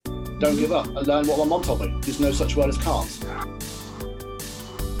don't give up, and learn what my mum told me. There's no such word as can't.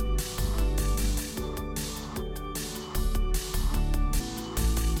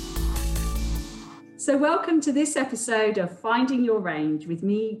 So welcome to this episode of Finding Your Range with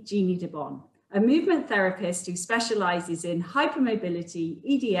me, Jeannie Devon, a movement therapist who specialises in hypermobility,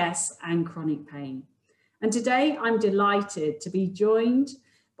 EDS and chronic pain. And today I'm delighted to be joined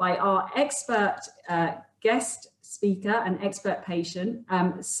by our expert guest speaker and expert patient,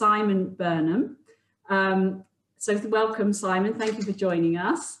 Simon Burnham. So welcome, Simon. Thank you for joining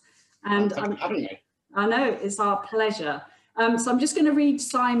us. And Thank you for having me. I know, it's our pleasure. So I'm just going to read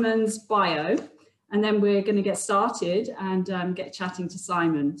Simon's bio, and then we're going to get started and get chatting to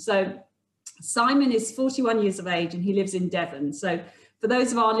Simon. So Simon is 41 years of age and he lives in Devon. So for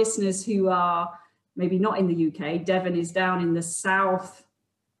those of our listeners who are maybe not in the UK, Devon is down in the south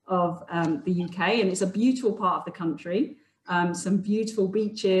of the UK, and it's a beautiful part of the country, some beautiful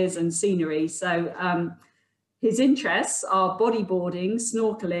beaches and scenery. So his interests are bodyboarding,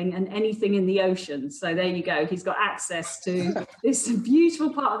 snorkelling, and anything in the ocean. So there you go. He's got access to this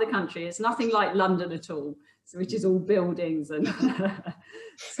beautiful part of the country. It's nothing like London at all, which is all buildings. And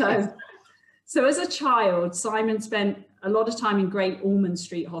so as a child, Simon spent a lot of time in Great Ormand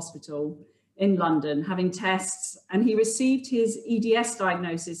Street Hospital in London, having tests, and he received his EDS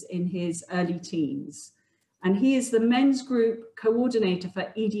diagnosis in his early teens. And he is the men's group coordinator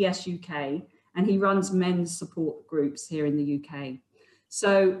for EDS UK, and he runs men's support groups here in the UK.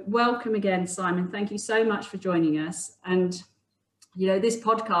 So welcome again, Simon. Thank you so much for joining us. And, you know, this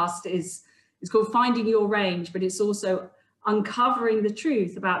podcast is called Finding Your Range, but it's also uncovering the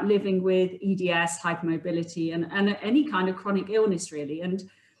truth about living with EDS, hypermobility, and any kind of chronic illness, really. And,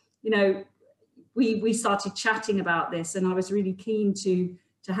 you know, we started chatting about this, and I was really keen to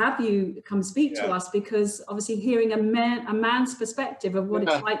have you come speak to us, because obviously hearing a man's perspective of what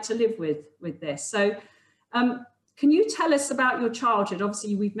it's like to live with this. So can you tell us about your childhood?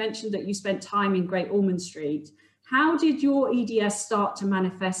 Obviously, we've mentioned that you spent time in Great Ormand Street. How did your EDS start to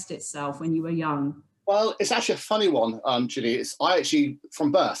manifest itself when you were young? Well, it's actually a funny one, Julie. I actually,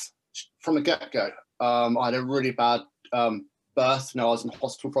 from birth, from the get-go, I had a really bad birth. You know, I was in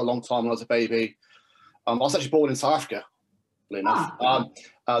hospital for a long time when I was a baby. I was actually born in South Africa, believe it enough.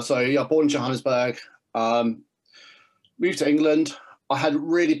 Born in Johannesburg, moved to England. I had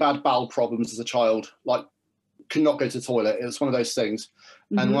really bad bowel problems as a child, like could not go to the toilet. It was one of those things.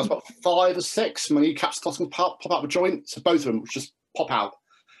 Mm-hmm. And when I was about 5 or 6, my kneecaps started to pop out of a joint. So both of them would just pop out.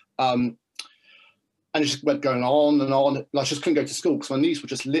 And it just went going on and on. And I just couldn't go to school because my knees would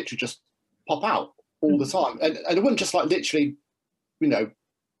just literally just pop out all the time. And it wouldn't just like literally, you know,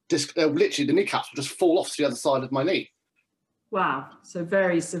 literally the kneecaps would just fall off to the other side of my knee. Wow. So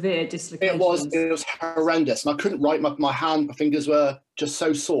very severe dislocations. It was horrendous. And I couldn't write. My fingers were just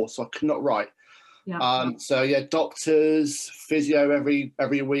so sore, so I could not write. Yeah. Doctors, physio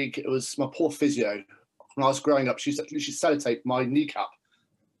every week. It was my poor physio. When I was growing up, she used to sellotape my kneecap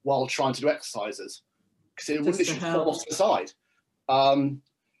while trying to do exercises, because it would literally fall off to the side.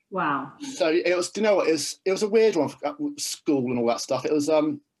 Wow. So it was, you know what, it was a weird one for school and all that stuff. It was,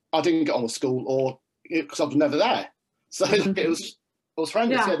 I didn't get on with school because I was never there. So it was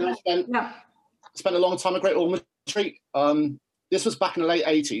horrendous. I spent a long time at Great Ormand Street. This was back in the late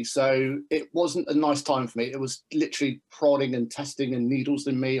 80s, so it wasn't a nice time for me. It was literally prodding and testing and needles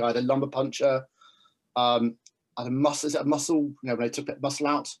in me. I had a lumbar puncture. I had a muscle, you know, when they took that muscle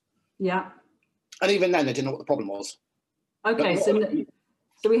out. Yeah. And even then, they didn't know what the problem was. Okay,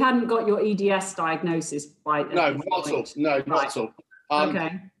 so we hadn't got your EDS diagnosis by then? No, not at all. No, not at all.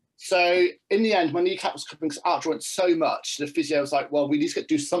 Okay. So in the end, my kneecap was coming out of joint so much, the physio was like, well, we need to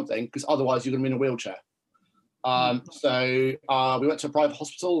do something, because otherwise you're going to be in a wheelchair. So we went to a private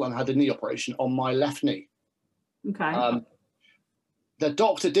hospital and had a knee operation on my left knee. Okay. The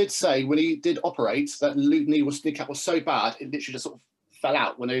doctor did say when he did operate that kneecap was so bad, it literally just sort of fell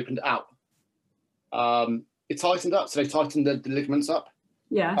out when they opened it out. It tightened up, so they tightened the ligaments up.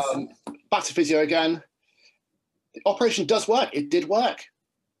 Yes. Back to physio again. The operation does work. It did work.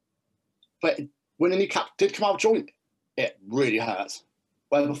 But when the kneecap did come out of joint, it really hurt.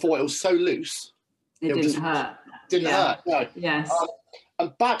 Where before it was so loose, it didn't hurt. Didn't hurt. No. Yes.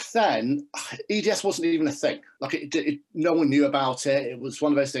 And back then, EDS wasn't even a thing. Like no one knew about it. It was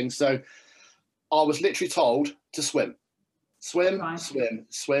one of those things. So I was literally told to swim, and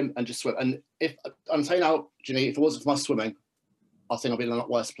just swim. And if I'm saying now, Ginny, if it wasn't for my swimming, I think I'd be in a lot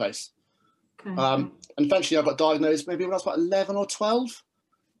worse place. Okay. And eventually I got diagnosed maybe when I was about 11 or 12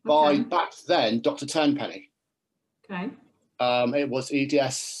 by back then Dr. Turnpenny. Okay. It was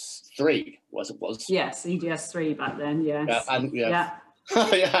EDS 3, was it? Yes, EDS 3 back then, yes. Yeah.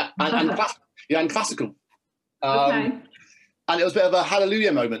 Yeah, and classical. Okay. And it was a bit of a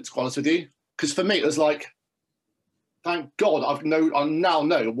hallelujah moment, to be honest with you, because for me it was like, thank God I now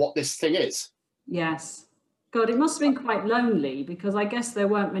know what this thing is. Yes. God, it must have been quite lonely because I guess there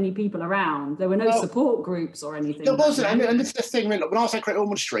weren't many people around. There were no support groups or anything. There wasn't. I mean, and this is the thing. When I was at Great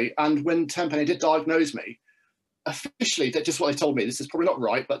Ormand Street, and when Tenpenny did diagnose me, officially, that's just what they told me. This is probably not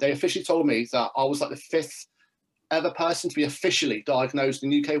right, but they officially told me that I was like the 5th ever person to be officially diagnosed in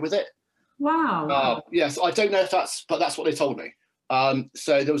the UK with it. Wow. Yes, I don't know if but that's what they told me.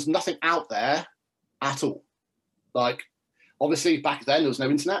 So there was nothing out there at all. Like, obviously, back then there was no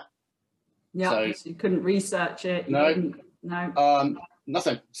internet. Yeah, so you couldn't research it. No. No.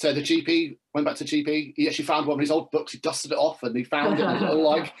 Nothing. So the GP went back to GP. He actually found one of his old books. He dusted it off, and he found it.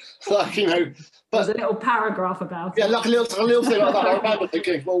 like you know, there's a little paragraph about it. Yeah, like a little thing like that. I remember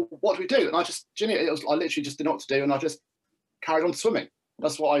thinking, well, what do we do? And I literally just didn't know what to do, and I just carried on swimming.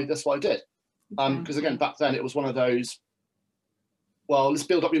 That's what I did. Because again, back then it was one of those. Well, let's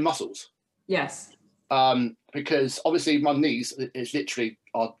build up your muscles. Yes. Because obviously my knees is literally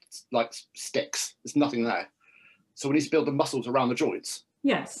are like sticks. There's nothing there. So we need to build the muscles around the joints.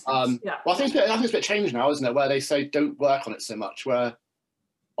 Yes. Well, I think it's a bit changed now, isn't it? Where they say don't work on it so much. Where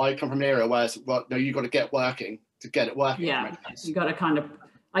I come from an era where no, you've got to get working to get it working. Yeah, you got to kind of.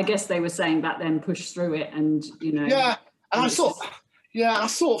 I guess they were saying back then, push through it, and you know. Yeah, and I sort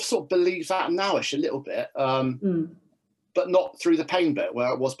of believe that nowish a little bit, but not through the pain bit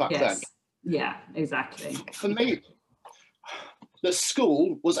where it was back then. Yeah, exactly. For me, the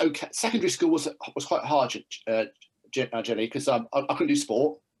school was okay. Secondary school was quite hard, Jenny, because I couldn't do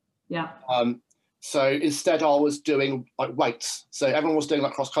sport. Yeah. So instead, I was doing like weights. So everyone was doing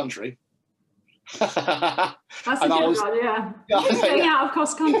like cross country. That's a good one. Yeah. Getting out of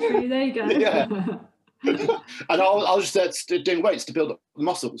cross country. There you go. Yeah. And I was just doing weights to build up the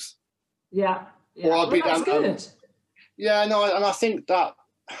muscles. Yeah. Or I'd be that's down. Good. Yeah. No, and I think that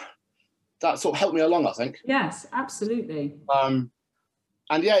sort of helped me along, I think. Yes, absolutely. And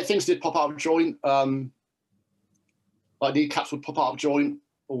yeah, things did pop out of joint. Like kneecaps would pop out of joint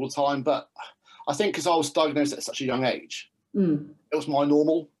all the time. But I think because I was diagnosed at such a young age, it was my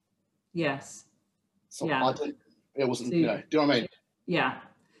normal. Yes. So it wasn't, do you know what I mean? Yeah.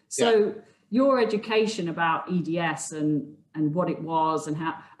 So your education about EDS and what it was and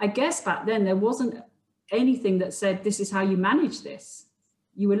how, I guess back then there wasn't anything that said this is how you manage this.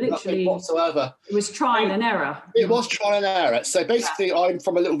 You were literally, nothing whatsoever. It was trial and error. It was trial and error. So basically, I'm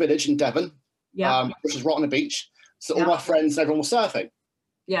from a little village in Devon, which is right on the beach. So all my friends and everyone was surfing.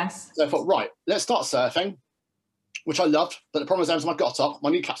 Yes. So I thought, right, let's start surfing, which I loved. But the problem is, as I got up, my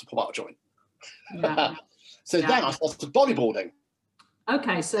kneecaps would pop out of joint. Yeah. Then I started bodyboarding.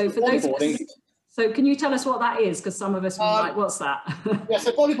 Okay, so for those. So can you tell us what that is? Because some of us will be like, what's that? Yeah,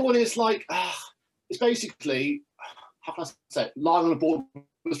 so bodyboarding is like, it's basically, how can I say it, lying on a board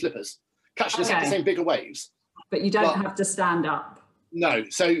with flippers, catching the same bigger waves. But you don't have to stand up. No,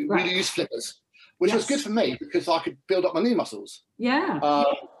 so we use flippers, which was good for me because I could build up my knee muscles. Yeah.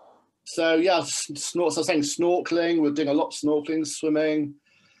 So yeah, I was saying snorkelling, we're doing a lot of snorkeling, swimming.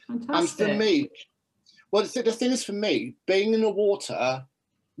 Fantastic. And for me, well, the thing is for me, being in the water,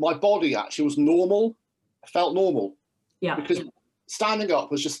 my body actually was normal. I felt normal. Yeah. Because standing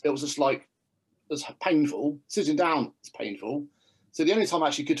up was just painful. Sitting down was painful. So the only time I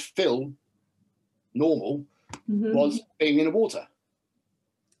actually could feel normal was being in the water.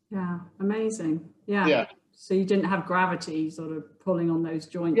 Yeah, amazing. Yeah. Yeah. So you didn't have gravity sort of pulling on those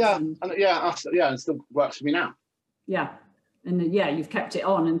joints. Yeah, and it still works for me now. Yeah. And you've kept it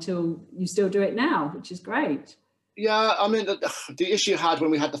on until you still do it now, which is great. Yeah, I mean, the issue I had when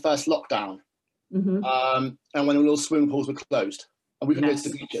we had the first lockdown, and when the little swimming pools were closed, and we couldn't go to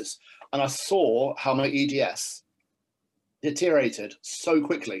the beaches, and I saw how my EDS deteriorated so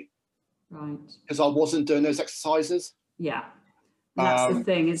quickly. Right. Because I wasn't doing those exercises. Yeah. That's the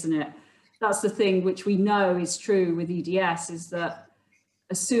thing, isn't it? That's the thing which we know is true with EDS is that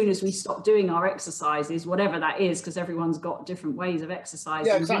as soon as we stop doing our exercises, whatever that is, because everyone's got different ways of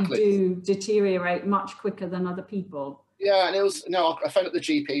exercising, we do deteriorate much quicker than other people. Yeah, and I phoned up the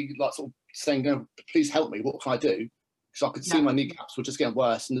GP, like sort of saying, please help me, what can I do? Because I could see my kneecaps were just getting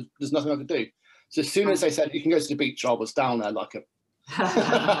worse and there's nothing I could do. So as soon as they said, you can go to the beach, I was down there like a...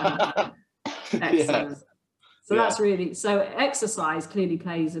 Excellent. So that's really, so exercise clearly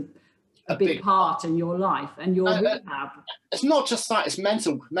plays a big part in your life and your rehab. It's not just that; it's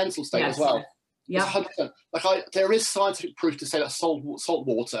mental state as well. Yeah, there is scientific proof to say that salt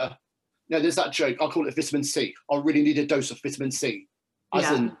water. There's that joke. I call it vitamin C. I really need a dose of vitamin C,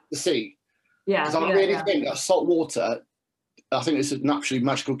 as in the C. Yeah, because I really think that salt water I think it's an absolutely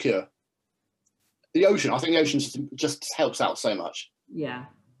magical cure. The ocean, I think the ocean just helps out so much. Yeah,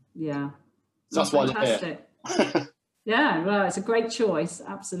 yeah. So that's why I live here. Yeah, well, it's a great choice,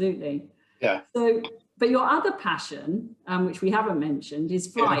 absolutely. Yeah. So, but your other passion, which we haven't mentioned, is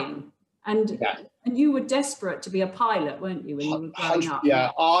flying. And you were desperate to be a pilot, weren't you, when you were growing up? Yeah,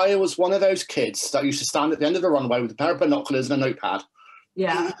 I was one of those kids that used to stand at the end of the runway with a pair of binoculars and a notepad.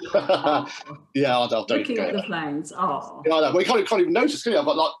 Yeah. Yeah, I don't looking at the planes. Oh. Yeah, well, you can't even notice, can you? I've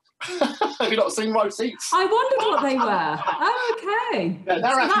got like, have you not seen my seats? I wondered what they were. Oh, okay. Yeah,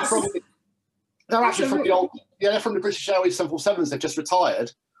 they're actually from the old, they're from the British Airways 747s. They've just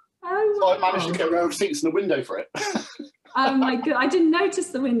retired. Oh, wow. So I managed to get around seats in the window for it. Oh my God, I didn't notice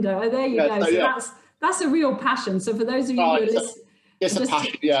the window. Oh, there you go. So that's a real passion. So for those of you who are listening, it's a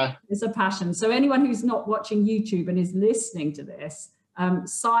passion, yeah. It's a passion. So anyone who's not watching YouTube and is listening to this,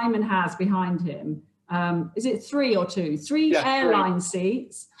 Simon has behind him, is it 3 or 2? 3 airline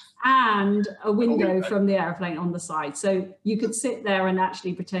seats and a window from the airplane on the side. So you could sit there and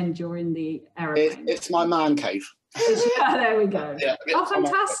actually pretend you're in the airplane. It's my man cave. Yeah, there we go. Yeah, oh,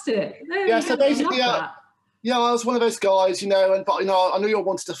 fantastic. So basically, yeah, I was one of those guys, but I knew I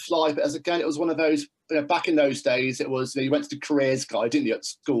wanted to fly, but it was one of those, back in those days, it was, you went to the careers guide, didn't you, at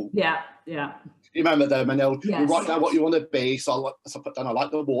school? Yeah, yeah. You remember them, and they'll write down what you want to be. So I put down, I like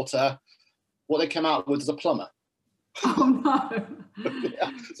the water. What they came out with was a plumber. Oh, no.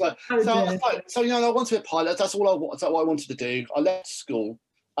 Yeah. So I wanted to be a pilot. That's what I wanted to do. I left school.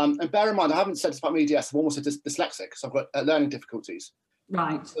 And bear in mind, I haven't said this about my EDS. I'm almost dyslexic, so I've got learning difficulties.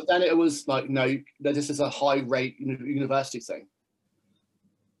 Right. So then it was like, no, this is a high rate university thing.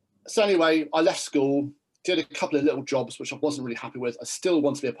 So anyway, I left school, did a couple of little jobs, which I wasn't really happy with. I still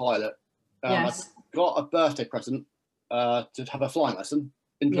want to be a pilot. Yes. I got a birthday present to have a flying lesson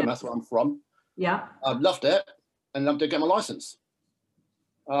in Plymouth, where I'm from. Yeah. I loved it, and I did get my license.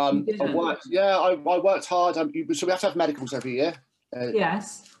 I worked hard. So we have to have medicals every year.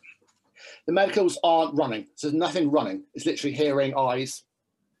 Yes. The medicals aren't running. So there's nothing running. It's literally hearing, eyes,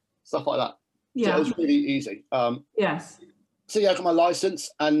 stuff like that. Yeah. So it was really easy. Yes. So I got my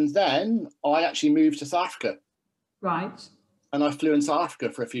license, and then I actually moved to South Africa. Right. And I flew in South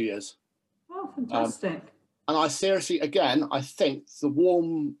Africa for a few years. Oh, fantastic. And I seriously, again, I think the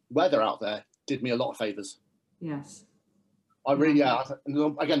warm weather out there did me a lot of favours. Yes. I really,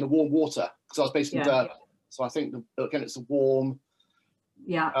 again, the warm water, because I was based in Devon. So I think, it's a warm.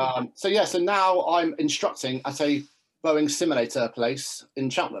 Yeah. So now I'm instructing at a Boeing simulator place in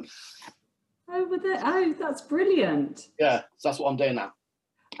Cheltenham. Oh, that's brilliant. Yeah, so that's what I'm doing now.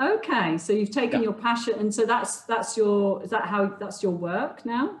 Okay, so you've taken your passion, and so that's your work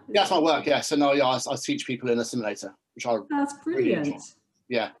now? Yeah, that's my work. Yeah, so no, I teach people in a simulator, which that's brilliant. Really enjoy.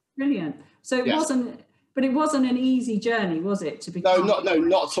 Yeah, brilliant. So it wasn't an easy journey, was it? To become not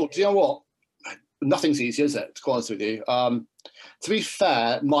at all. Do you know what? Nothing's easy, is it? To be honest with you. To be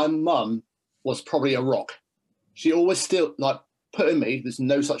fair, my mum was probably a rock. She always still put in me. There's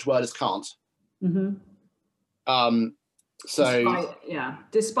no such word as can't. Mm-hmm.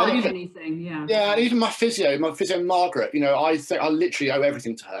 Despite anything, yeah. Yeah, and even my physio Margaret, I think I literally owe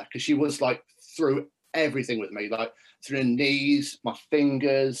everything to her, because she was through everything with me, through the knees, my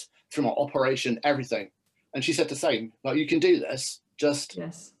fingers, through my operation, everything. And she said the same, you can do this, just.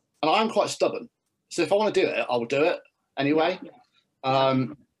 Yes. And I'm quite stubborn. So if I want to do it, I will do it anyway.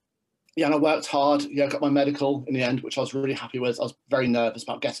 And I worked hard. I got my medical in the end, which I was really happy with. I was very nervous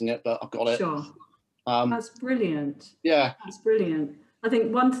about getting it, but I've got it. Sure. That's brilliant. Yeah. That's brilliant. I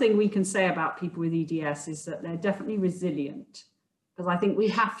think one thing we can say about people with EDS is that they're definitely resilient, because I think we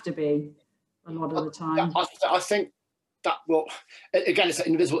have to be a lot of the time. I think that, again, it's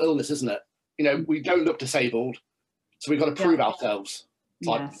an invisible illness, isn't it? We don't look disabled, so we've got to prove ourselves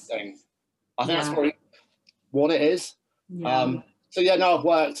type of thing. I think that's probably what it is. Yeah. I've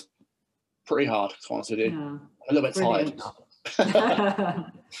worked pretty hard, to be honest with you. Yeah. A little bit tired.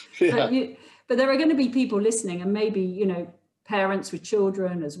 Yeah. But there are going to be people listening, and maybe, parents with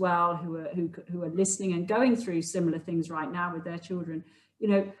children as well who are listening and going through similar things right now with their children.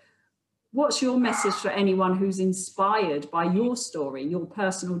 What's your message for anyone who's inspired by your story, your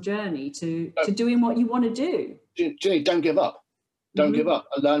personal journey to doing what you want to do? Ginny, don't give up. Don't give up.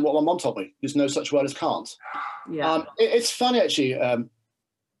 I learned what my mom told me. There's no such word as can't. Yeah. It's funny, actually.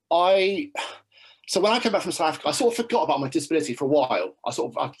 So when I came back from South Africa, I sort of forgot about my disability for a while. I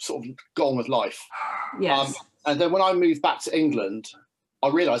sort of got on with life. Yes. And then when I moved back to England, I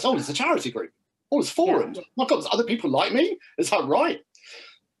realised, there's a charity group. There's forums. Yeah. My God, there's other people like me? Is that right?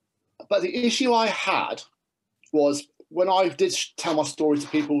 But the issue I had was when I did tell my story to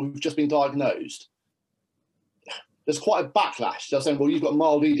people who've just been diagnosed, there's quite a backlash. They're saying, well, you've got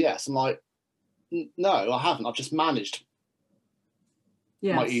mild EDS. I'm like, no, I haven't. I've just managed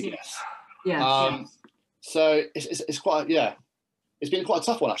my EDS. So it's quite, it's been quite a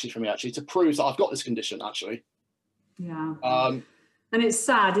tough one actually for me, actually, to prove that I've got this condition, actually. Yeah. And it's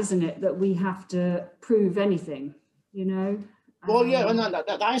sad, isn't it, that we have to prove anything, you know? Well, yeah, and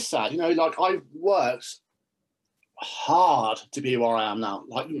that is sad. You know, like, I've worked hard to be where I am now,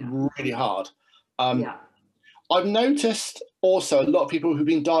 like really hard. I've noticed also a lot of people who've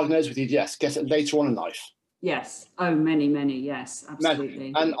been diagnosed with EDS get it later on in life. Yes. Oh, many. Yes,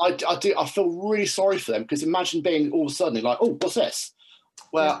 absolutely. And I feel really sorry for them, because imagine being all of a sudden like, oh, what's this?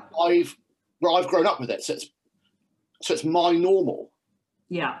 Where I've grown up with it, so it's my normal.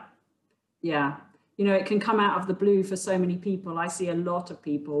 Yeah. You know, it can come out of the blue for so many people. I see a lot of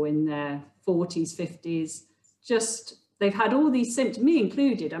people in their 40s, 50s, just they've had all these symptoms, me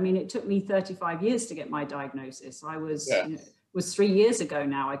included. I mean, it took me 35 years to get my diagnosis. I was, you know, it was 3 years ago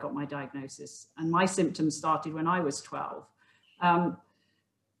now I got my diagnosis, and my symptoms started when I was 12.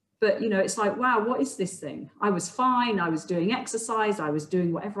 But, you know, it's like, wow, what is this thing? I was fine. I was doing exercise. I was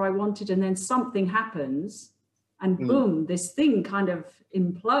doing whatever I wanted. And then something happens and boom, this thing kind of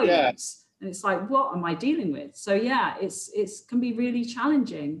implodes. Yeah. And it's like, what am I dealing with? So yeah, it's can be really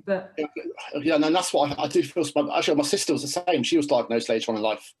challenging. But yeah, and that's what I do feel. Actually, my sister was the same. She was diagnosed later on in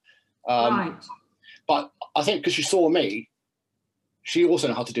life. Right. But I think because she saw me, she also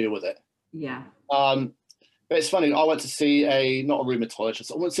knew how to deal with it. Yeah. But it's funny. I went to see not a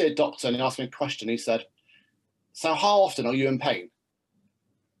rheumatologist. I went to see a doctor, and he asked me a question. He said, "So how often are you in pain?"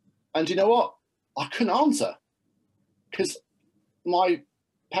 And you know what? I couldn't answer, because my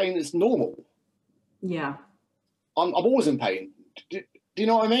pain is normal. Yeah. I'm always in pain. Do you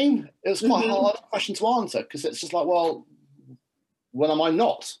know what I mean? It was quite a hard question to answer, because it's just like, well, when am I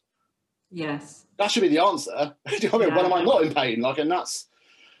not? Yes. That should be the answer. Do you know what I mean? When am I not in pain? Like, and that's,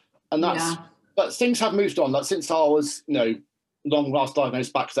 but things have moved on. Like, since I was, you know, long last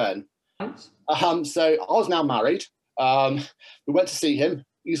diagnosed back then. Right. So I was now married. We went to see him.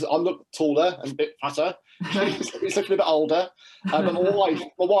 I look taller and a bit fatter. He's looking a bit older. But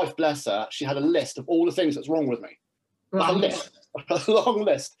my wife, bless her, she had a list of all the things that's wrong with me. Right. A long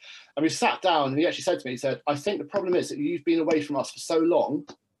list. And we sat down, and he actually said to me, he said, "I think the problem is that you've been away from us for so long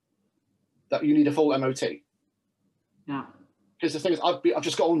that you need a full MOT." Yeah. Because the thing is, I've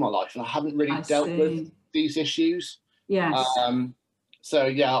just got on with my life, and I haven't really dealt with these issues. Yes. So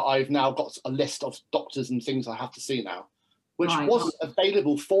yeah, I've now got a list of doctors and things I have to see now, which wasn't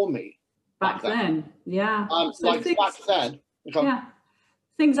available for me back then. Yeah. Back then. Yeah.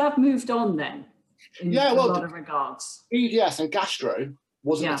 Things have moved on then. In a lot of regards. EDS and gastro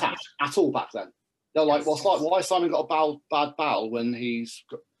wasn't attached at all back then. They're like, well, it's like, why has Simon got a bad bowel when he's...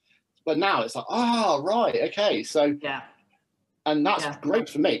 But now it's like, right, okay. So, and that's great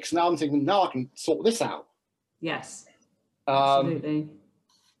for me, because now I'm thinking, now I can sort this out. Yes, absolutely.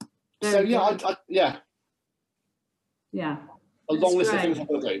 So, yeah. A long list of things I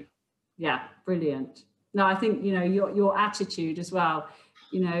will do. Yeah, brilliant. No, I think, you know, your attitude as well,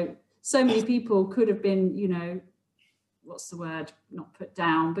 you know, so many people could have been, you know, what's the word, not put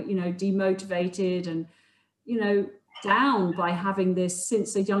down, but, you know, demotivated and, you know, down by having this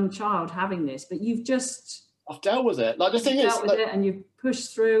since a young child, having this, but I've dealt with it. Like, the thing is, and you've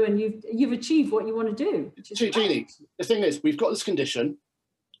pushed through, and you've achieved what you want to do. Jeannie, the thing is, we've got this condition,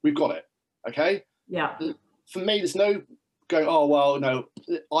 we've got it. Okay. Yeah. For me, there's no going, oh well, no,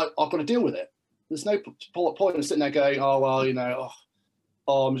 I've got to deal with it. There's no point in sitting there going, oh well, you know,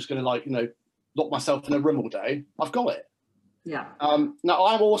 I'm just going to, like, you know, lock myself in a room all day. I've got it. Yeah. Now,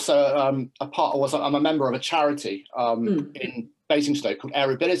 I'm also I'm a member of a charity in Basingstoke called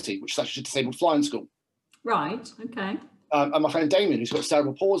Airability, which is actually a disabled flying school. Right. Okay. And my friend Damien, who's got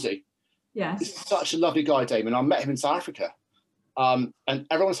cerebral palsy. Yes. He's such a lovely guy, Damien. I met him in South Africa. And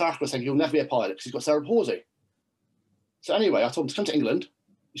everyone in South Africa was saying he'll never be a pilot because he's got cerebral palsy. So anyway, I told him to come to England.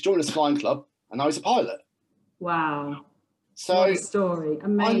 He's joined this flying club, and now he's a pilot. Wow. So, what a story.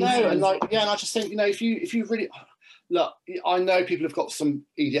 Amazing. I know, and and I just think, you know, if you really look, I know people have got some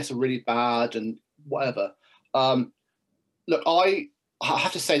EDS are really bad and whatever. Look, I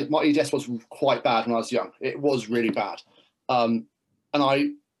have to say that my EDS was quite bad when I was young. It was really bad, and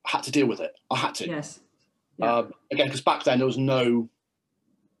I had to deal with it. I had to. Yes. Yeah. Again, because back then there was no.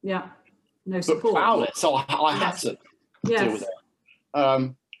 Yeah. No support. Outlet, so I had to deal with it.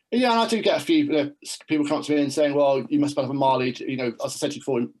 And I do get a few people come up to me and saying, well, you must have a mild EDS, you know, as I said to you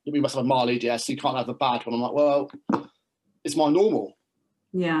before, we must have a mild EDS, so you can't have a bad one. I'm like, well, it's my normal.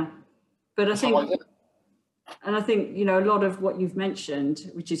 Yeah. But I think And I think, you know, a lot of what you've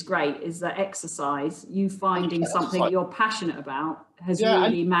mentioned, which is great, is that exercise, you finding something you're passionate about has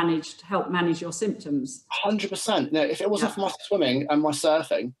really helped manage your symptoms. 100%. Now, if it wasn't for my swimming and my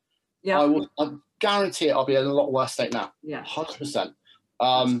surfing, I guarantee I'll be in a lot worse state now. Yeah. 100%.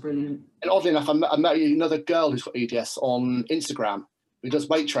 That's brilliant. And oddly enough, I met another girl who's got EDS on Instagram who does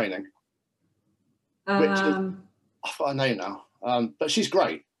weight training. Which is, I forgot her name now, but she's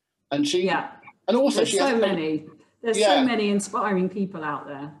great. And and also there's so many inspiring people out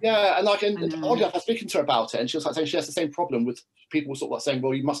there. Yeah, and oddly enough, I was speaking to her about it, and she was like saying she has the same problem with people sort of like saying,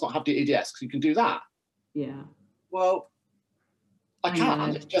 well, you must not have the EDS because you can do that. Yeah. Well, I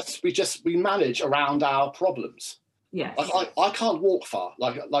can't. It's just we manage around our problems. Yes. Like I can't walk far.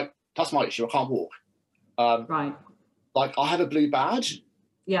 Like that's my issue. I can't walk. Right. Like I have a blue badge.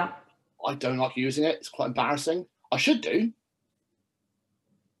 Yeah. I don't like using it. It's quite embarrassing. I should do.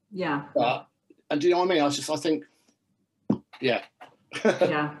 Yeah. And do you know what I mean? I think, yeah.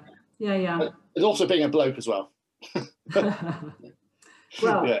 Yeah. There's also being a bloke as well.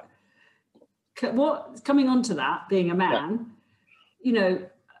 Well, coming on to that, being a man, you know,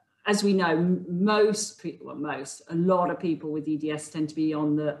 as we know, a lot of people with EDS tend to be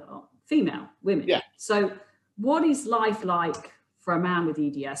on the women. Yeah. So what is life like for a man with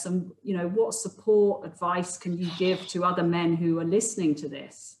EDS, and, you know, what support, advice can you give to other men who are listening to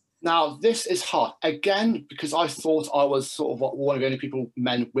this? Now, this is hard. Again, because I thought I was sort of one of the only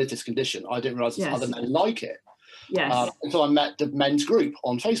men with this condition. I didn't realise there's other men like it. Yes. Until I met the men's group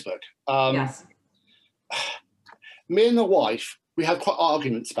on Facebook. Yes. Me and the wife, we had quite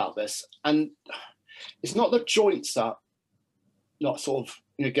arguments about this. And it's not the joints that sort of,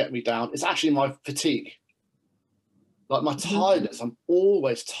 you know, get me down. It's actually my fatigue. Like my tiredness, I'm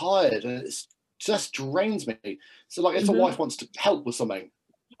always tired, and it just drains me. So, like, if a wife wants to help with something,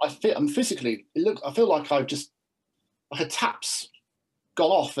 I'm physically. I feel like I've just like a tap's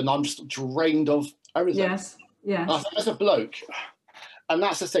gone off, and I'm just drained of everything. Yes, yes. As a bloke, and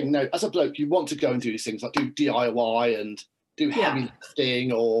that's the thing. No, as a bloke, you want to go and do these things, like do DIY and do heavy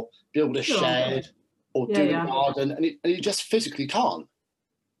lifting, or build a shed, or do a garden, and you just physically can't.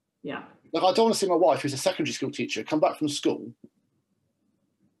 Yeah. Like, I don't want to see my wife, who's a secondary school teacher, come back from school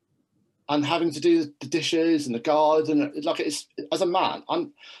and having to do the dishes and the garden. Like, it's, as a man,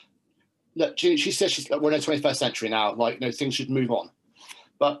 she says we're in the 21st century now, like, you know, things should move on.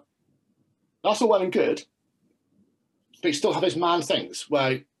 But that's all well and good. But you still have those man things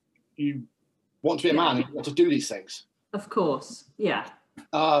where you want to be a man and you want to do these things. Of course, yeah.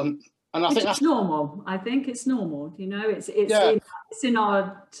 And I think that's normal. I think it's normal. You know, it's in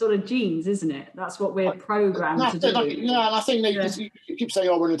our sort of genes, isn't it? That's what we're programmed to do. And I think you keep saying,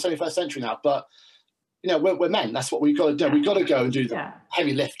 "Oh, we're in the 21st century now," but you know, we're men. That's what we've got to do. We've got to go and do the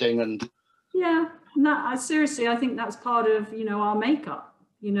heavy lifting and. Yeah, no, seriously, I think that's part of, you know, our makeup.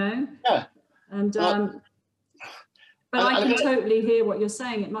 You know. Yeah. And but I can totally hear what you're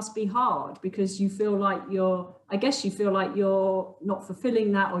saying. It must be hard because you feel like you're not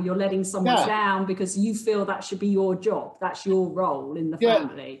fulfilling that, or you're letting someone down because you feel that should be your job. That's your role in the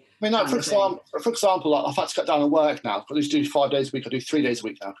family. I mean, like, for example, like, I've had to cut down on work now. I used to do 5 days a week. I do 3 days a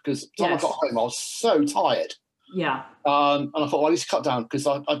week now because by the time I got home, I was so tired. Yeah. And I thought, well, I need to cut down because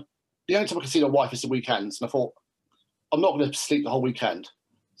the only time I can see the wife is the weekends. And I thought, I'm not going to sleep the whole weekend.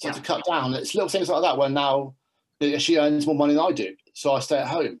 So I had to cut down. It's little things like that where now she earns more money than I do. So I stay at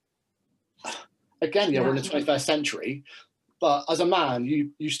home. Again, we're in the 21st century, but as a man,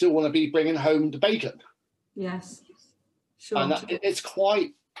 you still want to be bringing home the bacon. Yes, sure. And it's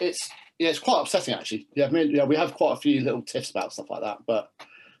quite upsetting, actually. Yeah, I mean, we have quite a few little tiffs about stuff like that, but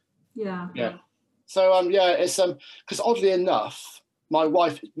yeah. So it's because oddly enough, my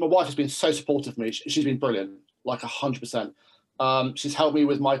wife has been so supportive of me. She's been brilliant, like 100%. She's helped me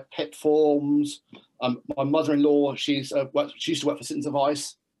with my PIP forms. My mother-in-law, she used to work for Citizens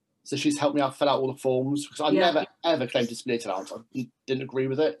Advice. So she's helped me out fill out all the forms because I never, ever claimed disability allowance. I didn't agree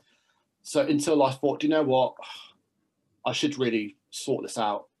with it. So until I thought, do you know what? I should really sort this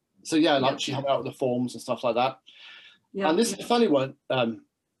out. So she helped me out with the forms and stuff like that. Yeah. And this is the funny one,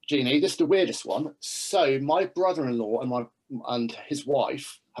 Jeannie. This is the weirdest one. So my brother-in-law and his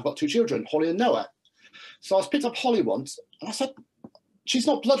wife have got 2 children, Holly and Noah. So I picked up Holly once and I said, she's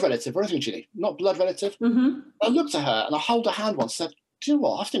not blood relative or anything, Jeannie. Not blood relative. Mm-hmm. I looked at her and I held her hand once and said, do you know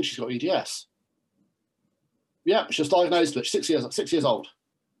what? I think she's got EDS. Yeah, she was diagnosed with it. 6 years old.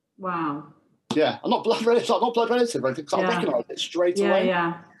 Wow. Yeah, I'm not blood relative. I'm not blood relative or anything because I recognise it straight away.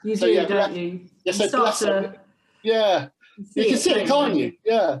 Yeah, you do, don't you? Yes, you start to. Yeah, you can see it, can't you?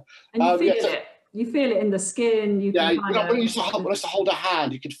 Yeah. And you feel it. You feel it in the skin. You Yeah, can you know, when I used to hold her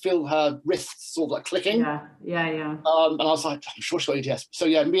hand, you could feel her wrists sort of like clicking. Yeah. And I was like, I'm sure she's got EDS. So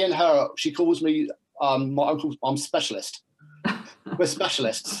yeah, me and her, she calls me my uncle. I'm specialist. We're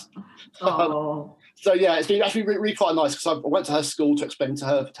specialists. Oh. So yeah, it's been actually really quite nice because I went to her school to explain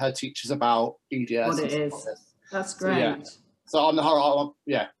to her teachers about EDS. What it is. Like That's great. So I'm her.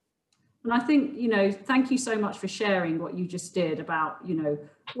 Yeah. And I think, you know, thank you so much for sharing what you just did about, you know,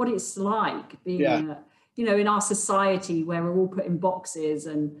 what it's like being, you know, in our society where we're all put in boxes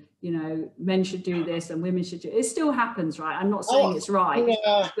and, you know, men should do this and women should do it. It still happens, right? I'm not saying it's right,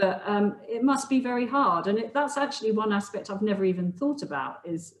 but it must be very hard. And that's actually one aspect I've never even thought about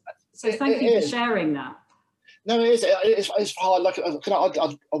is, so thank you for sharing that. No, it is. It's hard. Like, I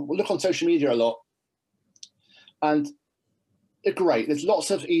look on social media a lot and they're great. There's lots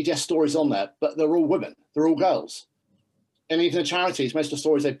of EDS stories on there, but they're all women. They're all girls. And even the charities, most of the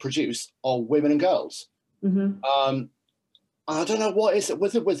stories they produce are women and girls. Mm-hmm. I don't know what is it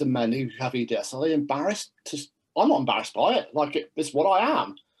with the men who have EDS. Are they embarrassed? I'm not embarrassed by it. Like it's what I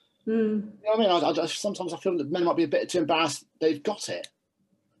am. You know what I mean? Sometimes I feel that men might be a bit too embarrassed. They've got it.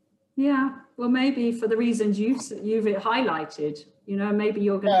 Yeah. Well, maybe for the reasons you've highlighted. You know, maybe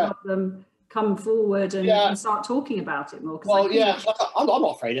you're going to help them come forward and start talking about it more. Well, I'm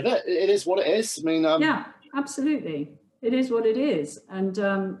not afraid of it. It is what it is. I mean, yeah, absolutely. It is what it is. And,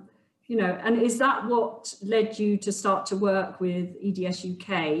 you know, and is that what led you to start to work with EDS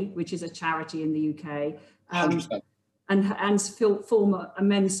UK, which is a charity in the UK, 100%. and form a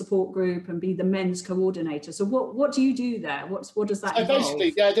men's support group and be the men's coordinator? So what do you do there? What does that involve?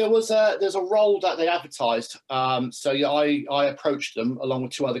 Basically, there's a role that they advertised. So yeah, I approached them along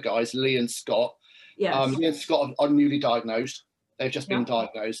with two other guys, Lee and Scott. Yes. Lee and Scott are newly diagnosed. They've just been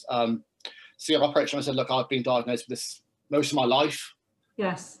diagnosed. So yeah, I approached them and said, look, I've been diagnosed with this most of my life.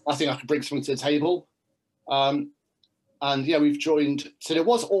 Yes. I think I can bring something to the table. And yeah, we've joined. So there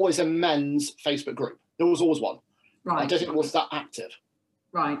was always a men's Facebook group. There was always one. Right. I don't think it was that active.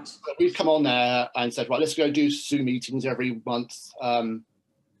 Right. But we've come on there and said, right, let's go do Zoom meetings every month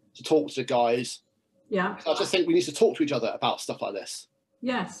to talk to the guys. Yeah. I just think we need to talk to each other about stuff like this.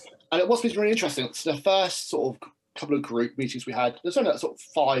 Yes. And it was really interesting. It's the first sort of couple of group meetings we had. There's only like sort of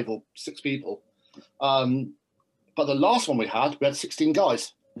 5 or 6 people. But the last one we had 16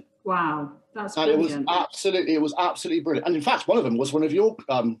 guys. Wow. That's and brilliant. It was absolutely brilliant. And in fact, one of them was one of your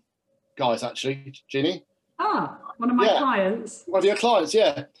guys, actually, Jeannie. Ah, one of my clients. One of your clients,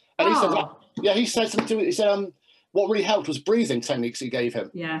 yeah. And he said something. He said, what really helped was breathing techniques he gave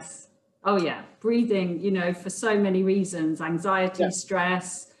him. Yes. Oh yeah, breathing. You know, for so many reasons: anxiety,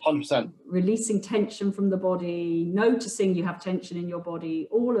 stress, 100%, releasing tension from the body, noticing you have tension in your body.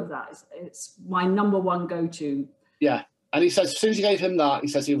 All of that it's my number one go-to. Yeah, and he says as soon as he gave him that, he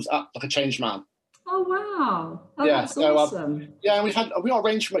says he was like a changed man. Oh wow! Oh, yeah, that's awesome. Yeah, and we got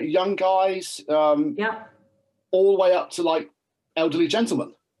ranged from young guys. All the way up to like elderly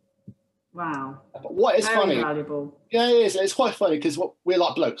gentlemen. Wow. But what is funny? Valuable. Yeah, it is. It's quite funny because we're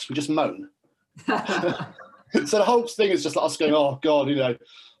like blokes. We just moan. So the whole thing is just like us going, oh God, you know,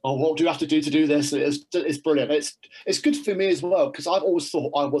 what do you have to do this? It's brilliant. It's good for me as well because I've always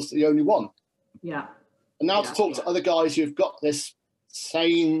thought I was the only one. Yeah. And now to talk to other guys who've got this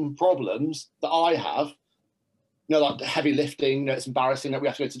same problems that I have. You know, like the heavy lifting, you know, it's embarrassing that we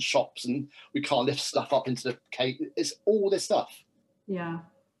have to go to the shops and we can't lift stuff up into the cake. It's all this stuff. Yeah.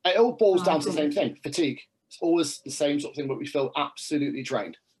 And it all boils down to the same thing, fatigue. It's always the same sort of thing, but we feel absolutely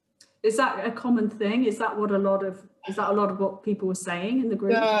drained. Is that a common thing? Is that a lot of what people were saying in the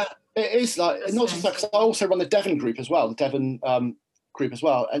group? Yeah, it is. Like not just that, because I also run the Devon group as well, group as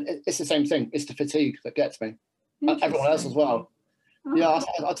well, and it's the same thing. It's the fatigue that gets me. Everyone else as well. Oh. Yeah, I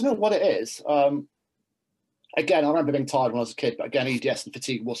don't know what it is. Again, I remember being tired when I was a kid, but again, EDS and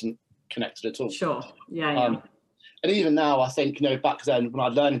fatigue wasn't connected at all. Sure. Yeah. And even now, I think, you know, back then when I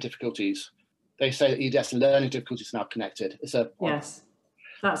had learning difficulties, they say that EDS and learning difficulties are now connected. Yes.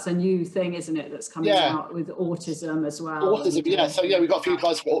 That's a new thing, isn't it? That's coming out with autism as well. Autism, yeah. So yeah, we've got a few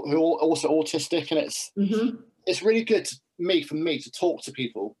guys who are also autistic, and it's really good for me to talk to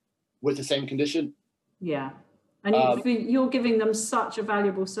people with the same condition. Yeah. And you're giving them such a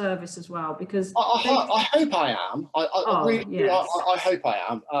valuable service as well, because I hope I am. I hope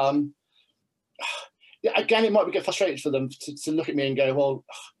I am. Yeah, again, it might get frustrating for them to look at me and go, well,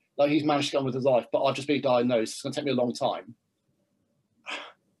 like he's managed to get on with his life, but I've just been diagnosed. It's going to take me a long time.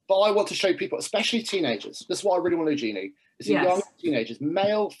 But I want to show people, especially teenagers. This is what I really want to do, Jeannie. Is young teenagers,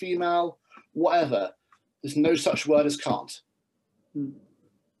 male, female, whatever. There's no such word as can't. And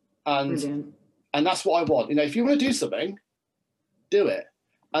brilliant. And that's what I want. You know, if you want to do something, do it.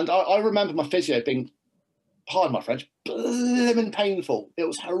 And I remember my physio being, pardon my French, blimmin' painful. It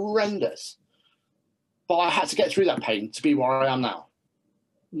was horrendous. But I had to get through that pain to be where I am now.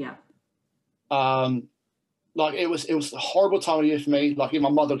 Yeah. Like it was a horrible time of year for me. Like even my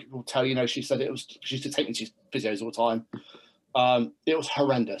mother will tell you, she said she used to take me to physios all the time. It was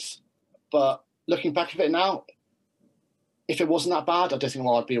horrendous. But looking back at it now, if it wasn't that bad, I don't think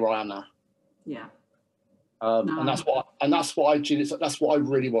I'd be where I am now. Yeah. No. And that's what I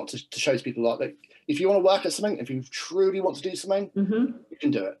really want to show to people. Like if you want to work at something, if you truly want to do something, you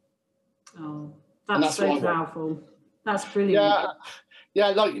can do it. Oh, that's so powerful. That's brilliant. Yeah,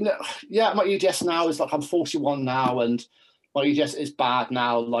 like my EDS now is like I'm 41 now, and my EDS is bad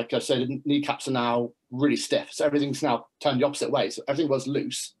now. Like I said, the kneecaps are now really stiff, so everything's now turned the opposite way. So everything was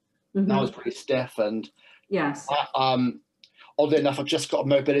loose, now it's pretty stiff. And yes, oddly enough, I've just got a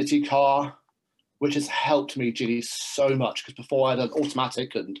mobility car, which has helped me, Ginny, so much. Because before I had an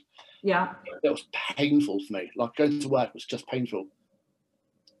automatic, and it was painful for me. Like going to work was just painful,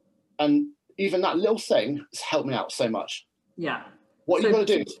 and even that little thing has helped me out so much. Yeah. What you've got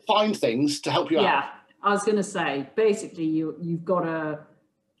to do is find things to help you out. Yeah, I was going to say, basically, you've got to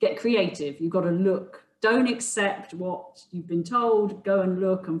get creative. You've got to look. Don't accept what you've been told. Go and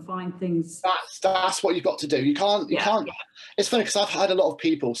look and find things. That's what you've got to do. You can't. It's funny because I've had a lot of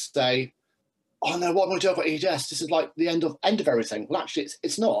people say, "Oh no, what am I doing about EDS? This is like the end of everything." Well, actually,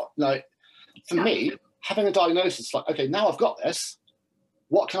 it's not. Like for me, having a diagnosis, like okay, now I've got this.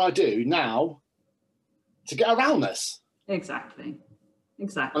 What can I do now to get around this? Exactly. And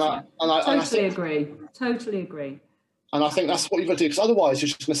Totally agree. And I think that's what you've got to do, because otherwise you're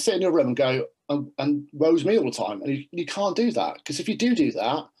just going to sit in your room and go and woe's me all the time. And you can't do that, because if you do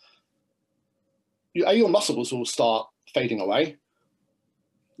that, your muscles will start fading away.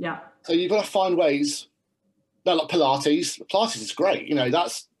 Yeah. So you've got to find ways. They're like Pilates. Pilates is great.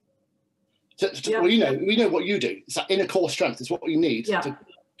 That's well, we know what you do. It's that inner core strength is what you need to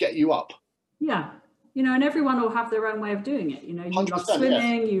get you up. Yeah. And everyone will have their own way of doing it. You love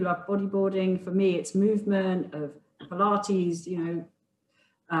swimming, you love bodyboarding. For me, it's movement of Pilates,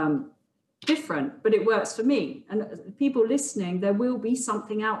 different, but it works for me. And people listening, there will be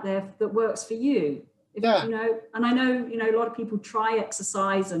something out there that works for you. And I know, a lot of people try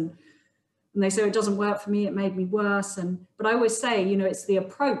exercise and they say it doesn't work for me, it made me worse. But I always say, it's the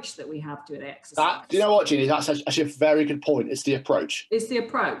approach that we have to exercise. Do you know what, Jeannie? That's actually a very good point. It's the approach.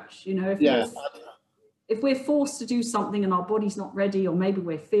 If we're forced to do something and our body's not ready, or maybe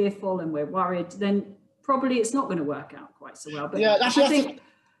we're fearful and we're worried, then probably it's not going to work out quite so well. But I think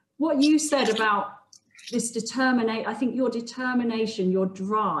what you said about this determination, I think your determination, your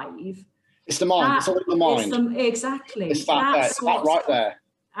drive. It's the mind. It's all in the mind. Exactly. It's that right there.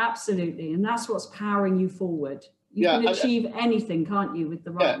 Absolutely. And that's what's powering you forward. You can achieve anything, can't you, with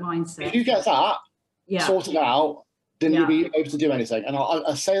the right mindset? If you get that sorted out, then you'll be able to do anything. And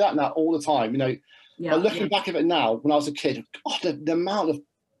I say that now all the time, But looking back at it now, when I was a kid, God, the amount of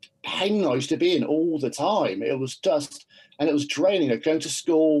pain I used to be in all the time, it was draining. Going to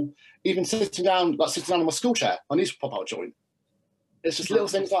school, even sitting down in my school chair, I need to pop out a joint. It's just little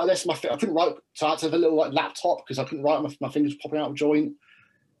things like this. I couldn't write, so I had to have a little laptop because I couldn't write. My fingers popping out of joint.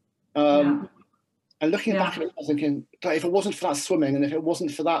 And looking back at it, I was thinking, if it wasn't for that swimming and if it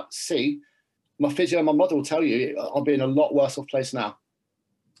wasn't for that sea, my physio and my mother will tell you I'll be in a lot worse off place now.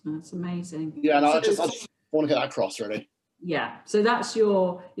 That's amazing. Yeah, and I just want to get that across, really. Yeah, so that's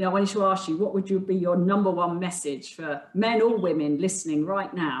your, I wanted to ask you, what would be your number one message for men or women listening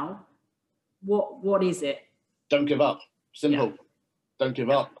right now? What is it? Don't give up. Simple. Yeah. Don't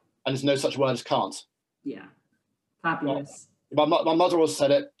give up. And there's no such word as can't. Yeah, fabulous. My mother always said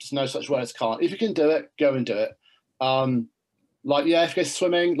it, there's no such word as can't. If you can do it, go and do it. If you go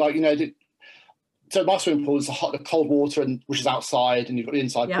swimming, so my swimming pool is the cold water, which is outside, and you've got the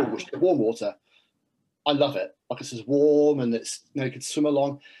inside pool, which is warm water. I love it. Like it's just warm, and it's you can swim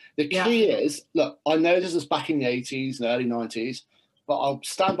along. The key is, look, I know this was back in the 80s and early 90s, but I'll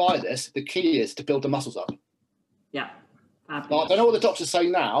stand by this. The key is to build the muscles up. Yeah. Now, I don't know what the doctors say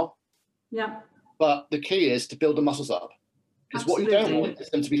now. Yeah. But the key is to build the muscles up. Because what you don't want is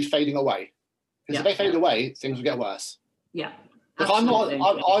them to be fading away. Because if they fade away, things will get worse. Yeah. Look, I'm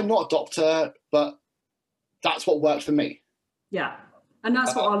not a doctor, but that's what worked for me. Yeah. And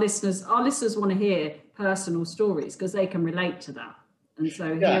that's what our listeners want to hear, personal stories, because they can relate to that. And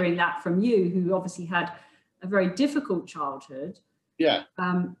so hearing that from you, who obviously had a very difficult childhood,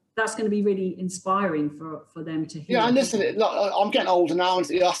 that's going to be really inspiring for them to hear. Yeah, and listen, I'm getting older now, and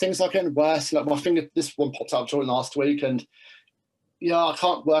things are getting worse. Like my finger, this one popped out of joint last week, and I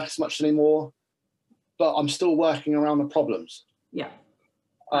can't work as much anymore, but I'm still working around the problems. Yeah.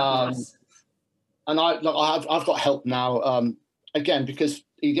 Fabulous. And I've got help now, again, because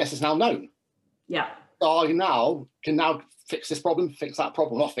EDS is now known. Yeah. So I can now fix this problem, fix that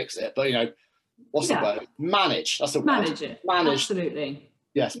problem, not fix it, but what's the word? Manage. That's the word. Manage it. Manage. Absolutely.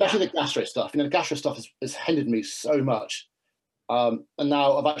 Yeah, especially the gastro stuff. The gastro stuff has hindered me so much. And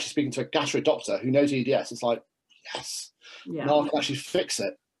now I'm actually speaking to a gastro doctor who knows EDS. It's like, yes, now I can actually fix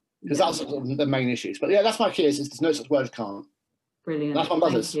it. Because that's sort of the main issues. But yeah, that's my key is there's no such word as can't. Brilliant. That's my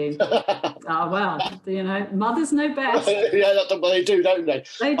mother's. Thank you. Oh, well, mothers know best. Yeah, they do, don't they?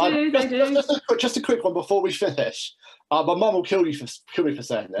 They do. Just a quick one before we finish. My mum will kill me for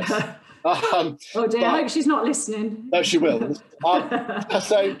saying this. Oh dear, I hope she's not listening. No, she will.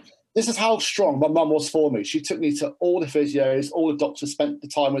 So this is how strong my mum was for me. She took me to all the physios, all the doctors, spent the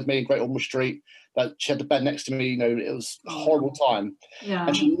time with me in Great Ormand Street. She had the bed next to me. It was a horrible time. Yeah.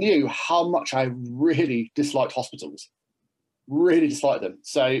 And she knew how much I really disliked hospitals. Really disliked them.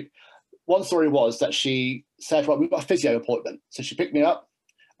 So one story was that she said, right, we've got a physio appointment. So she picked me up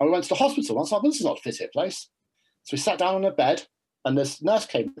and we went to the hospital. I was like, well, this is not a physio place. So we sat down on a bed and this nurse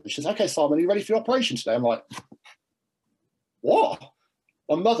came and she said, okay, Simon, are you ready for your operation today? I'm like, what?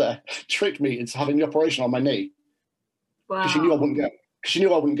 My mother tricked me into having the operation on my knee. Wow. Because she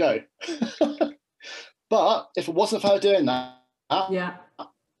knew I wouldn't go. But if it wasn't for her doing that, I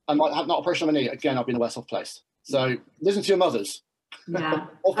might have not operation on my knee. Again, I'd be in a worse off place. So listen to your mothers. Yeah,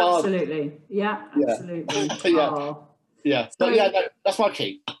 absolutely. Yeah, absolutely. Yeah. But that's my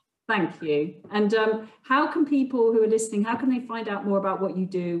key. Thank you. And how can people who are listening, how can they find out more about what you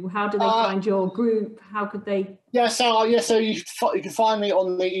do? How do they find your group? How could they? So you can find me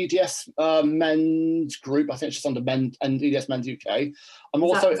on the EDS men's group. I think it's just under men and EDS Men's UK. I'm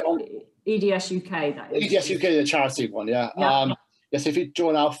also on EDS UK. That is EDS UK, the charity one. Yeah. Yes, if you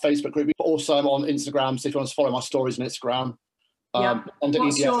join our Facebook group, also I'm on Instagram. So if you want to follow my stories on Instagram, under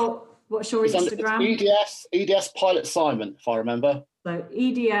what's EDS. What's your Instagram? It's EDS Pilot Simon, if I remember. So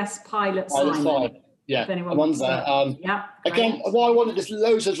EDS Pilot Simon. Yeah, I'm on there. Again, what I wanted is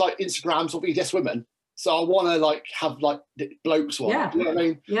loads of Instagrams of EDS women. So I want to have the blokes one. Yeah. Do you know what I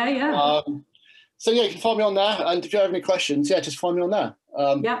mean? Yeah. So you can find me on there. And if you have any questions, just find me on there.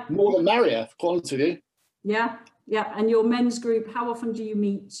 More the merrier, for quite honest with you. Yeah. And your men's group, how often do you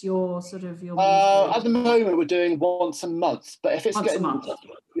meet your men's group? At the moment, we're doing once a month. But if it's but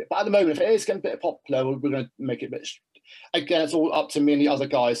at the moment, if it is getting a bit popular, we're going to make it a bit. Again, it's all up to me and the other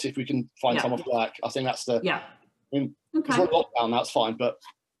guys if we can find time off work. I think that's the. Yeah. If we're in lockdown, that's fine. But.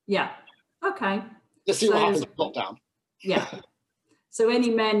 Yeah. Okay. Let's see what happens in lockdown. Yeah. So any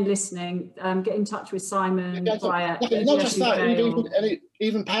men listening, get in touch with Simon via not just that,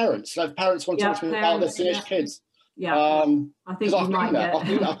 even parents. If parents want to talk to me about their teenage kids. Yeah, I think you might get.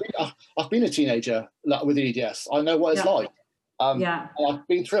 I've been a teenager with EDS. I know what it's like. And I've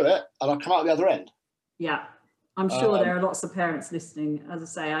been through it, and I've come out the other end. Yeah, I'm sure there are lots of parents listening. As I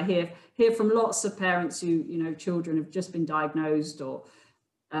say, I hear from lots of parents who children have just been diagnosed or.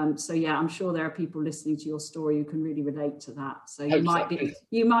 So I'm sure there are people listening to your story who can really relate to that. So you might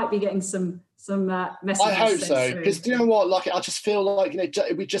be getting some messages. I hope so, because do you know what? I just feel like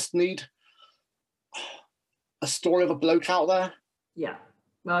we just need a story of a bloke out there. Yeah.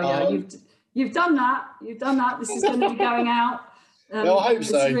 Well, you've done that. You've done that. This is going to be going out. No, I hope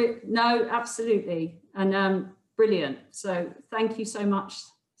so. No, absolutely, and brilliant. So thank you so much,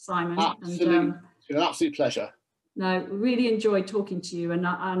 Simon. Absolutely, it's been an absolute pleasure. No, really enjoyed talking to you,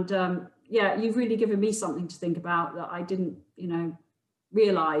 and you've really given me something to think about that I didn't,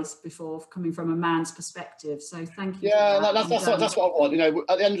 realise before, coming from a man's perspective. So thank you. Yeah, that's what I want.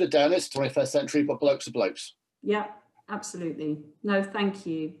 At the end of the day, it's the 21st century, but blokes are blokes. Yeah, absolutely. No, thank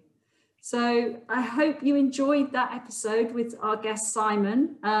you. So I hope you enjoyed that episode with our guest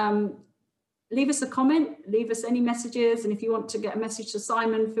Simon. Leave us a comment, leave us any messages. And if you want to get a message to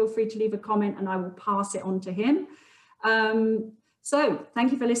Simon, feel free to leave a comment and I will pass it on to him. So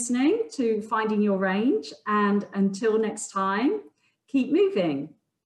thank you for listening to Finding Your Range. And until next time, keep moving.